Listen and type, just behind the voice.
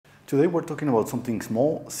Today we're talking about something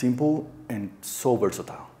small, simple, and so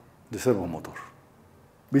versatile, the servo motor.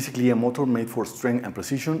 Basically a motor made for strength and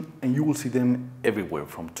precision, and you will see them everywhere,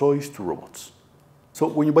 from toys to robots. So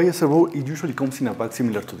when you buy a servo, it usually comes in a bag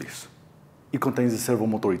similar to this. It contains the servo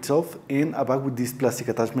motor itself and a bag with this plastic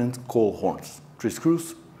attachment called horns, 3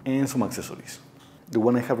 screws, and some accessories. The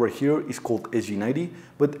one I have right here is called SG90,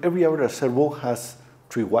 but every average servo has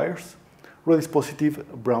 3 wires. Red is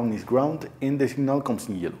positive, brown is ground, and the signal comes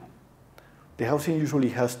in yellow. The housing usually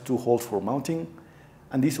has 2 holes for mounting,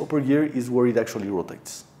 and this upper gear is where it actually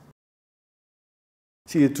rotates.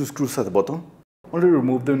 See the 2 screws at the bottom? Only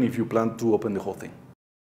remove them if you plan to open the whole thing.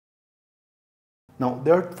 Now,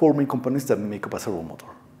 there are 4 main components that make up a servo motor.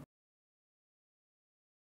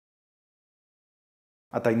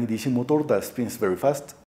 A tiny DC motor that spins very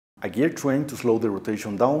fast, a gear train to slow the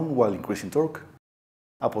rotation down while increasing torque,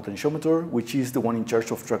 a potentiometer, which is the one in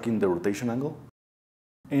charge of tracking the rotation angle,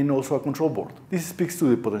 and also a control board. This speaks to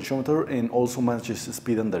the potentiometer and also manages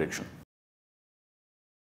speed and direction.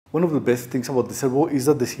 One of the best things about the servo is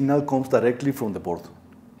that the signal comes directly from the board.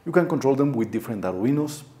 You can control them with different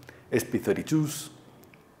arduinos, SP32s,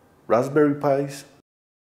 Raspberry Pis,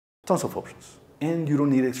 tons of options. And you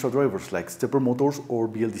don't need extra drivers like stepper motors or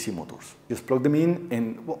BLDC motors. Just plug them in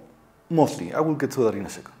and, well, mostly, I will get to that in a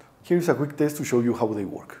second. Here is a quick test to show you how they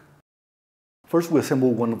work. First, we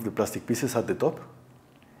assemble one of the plastic pieces at the top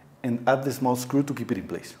and add the small screw to keep it in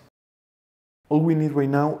place. All we need right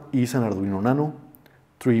now is an Arduino Nano,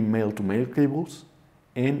 3 male-to-male cables,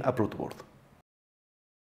 and a protoboard.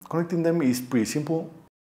 Connecting them is pretty simple.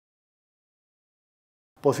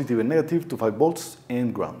 Positive and negative to 5 volts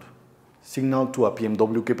and ground. Signal to a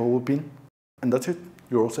PMW capable pin, and that's it,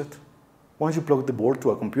 you're all set. Once you plug the board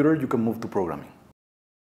to a computer, you can move to programming.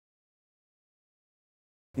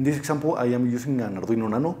 In this example, I am using an Arduino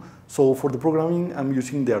Nano, so for the programming, I'm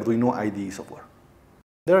using the Arduino IDE software.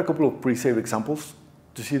 There are a couple of pre-saved examples.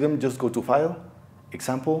 To see them, just go to File,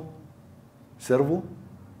 Example, Servo,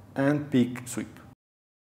 and pick Sweep.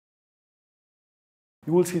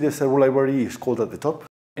 You will see the servo library is called at the top,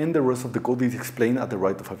 and the rest of the code is explained at the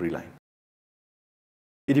right of every line.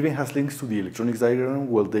 It even has links to the electronics diagram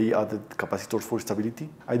where they added capacitors for stability.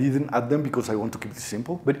 I didn't add them because I want to keep this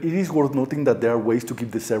simple, but it is worth noting that there are ways to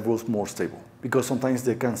keep the servos more stable, because sometimes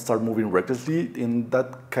they can start moving recklessly, and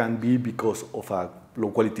that can be because of a low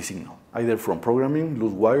quality signal, either from programming,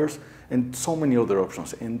 loose wires, and so many other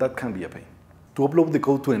options, and that can be a pain. To upload the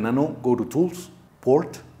code to a Nano, go to Tools,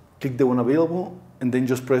 Port, click the one available, and then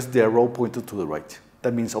just press the arrow pointed to the right.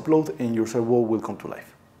 That means upload, and your servo will come to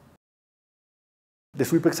life. The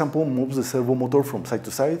sweep example moves the servo motor from side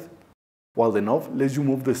to side, while the knob lets you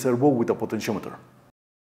move the servo with a potentiometer.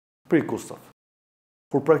 Pretty cool stuff.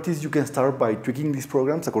 For practice, you can start by tweaking these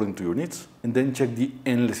programs according to your needs, and then check the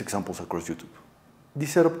endless examples across YouTube.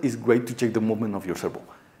 This setup is great to check the movement of your servo.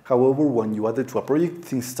 However, when you add it to a project,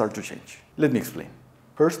 things start to change. Let me explain.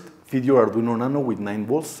 First, feed your Arduino Nano with 9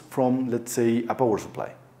 volts from, let's say, a power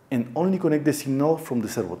supply, and only connect the signal from the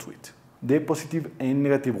servo to it. The positive and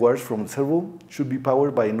negative wires from the servo should be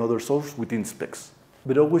powered by another source within specs.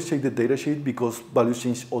 But always check the datasheet because values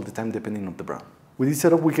change all the time depending on the brand. With this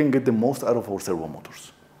setup, we can get the most out of our servo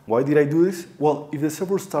motors. Why did I do this? Well, if the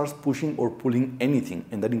servo starts pushing or pulling anything,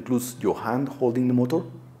 and that includes your hand holding the motor,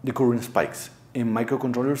 the current spikes, and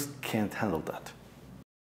microcontrollers can't handle that.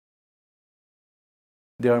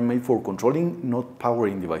 They are made for controlling, not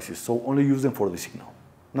powering devices, so only use them for the signal.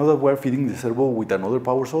 Now that we are feeding the servo with another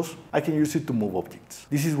power source, I can use it to move objects.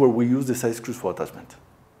 This is where we use the side screws for attachment.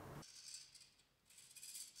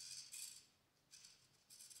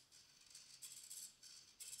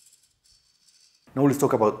 Now let's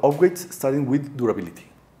talk about upgrades, starting with durability.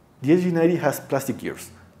 The SG90 has plastic gears,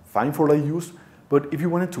 fine for light use, but if you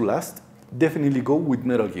want it to last, definitely go with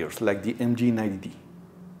metal gears like the MG90D.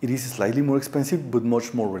 It is slightly more expensive but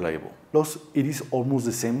much more reliable. Plus, it is almost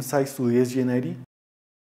the same size to the SG90,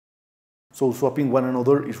 so swapping one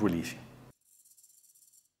another is really easy.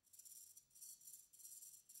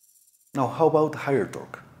 Now how about higher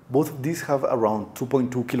torque? Both of these have around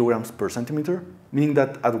 2.2 kilograms per centimeter, meaning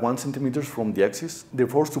that at 1 centimeter from the axis, the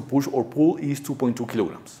force to push or pull is 2.2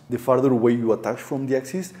 kilograms. The farther away you attach from the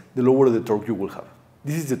axis, the lower the torque you will have.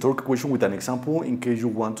 This is the torque equation with an example in case you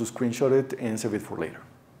want to screenshot it and save it for later.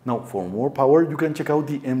 Now for more power, you can check out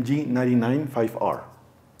the MG995R.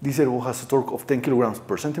 This servo has a torque of 10 kilograms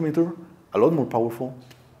per centimeter, a lot more powerful,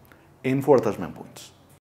 and 4 attachment points.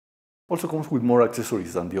 Also comes with more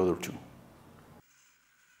accessories than the other two.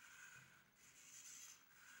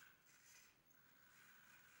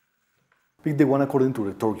 Pick the one according to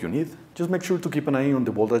the torque you need. Just make sure to keep an eye on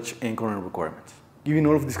the voltage and current requirements. Given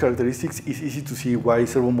all of these characteristics, it's easy to see why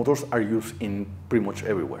servo motors are used in pretty much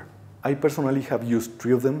everywhere. I personally have used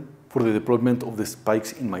 3 of them for the deployment of the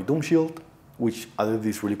spikes in my dome shield, which added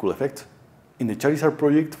this really cool effect, in the Charizard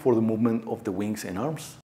project for the movement of the wings and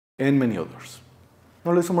arms, and many others.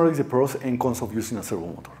 Now let's summarize the pros and cons of using a servo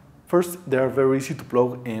motor. First, they are very easy to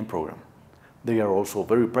plug and program. They are also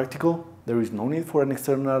very practical, there is no need for an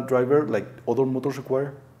external driver like other motors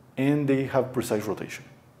require, and they have precise rotation.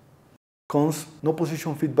 Cons: no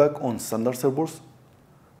position feedback on standard servos,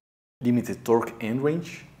 limited torque and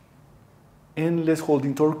range, and less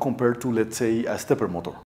holding torque compared to, let's say, a stepper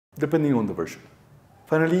motor, depending on the version.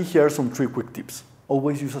 Finally, here are some 3 quick tips.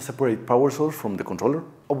 Always use a separate power source from the controller,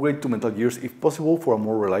 upgrade to metal gears if possible for a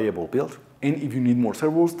more reliable build, and if you need more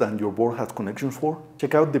servos than your board has connections for,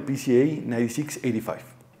 check out the PCA 9685.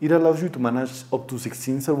 It allows you to manage up to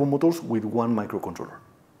 16 servo motors with one microcontroller.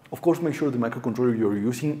 Of course, make sure the microcontroller you're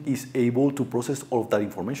using is able to process all of that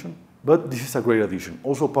information, but this is a great addition.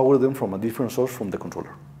 Also power them from a different source from the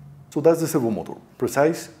controller. So that's the servo motor.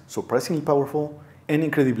 Precise, surprisingly powerful, and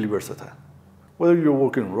incredibly versatile. Whether you're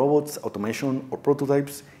working on robots, automation, or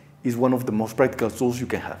prototypes, it's one of the most practical tools you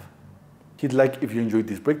can have. Hit like if you enjoyed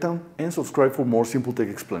this breakdown, and subscribe for more simple tech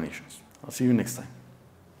explanations. I'll see you next time.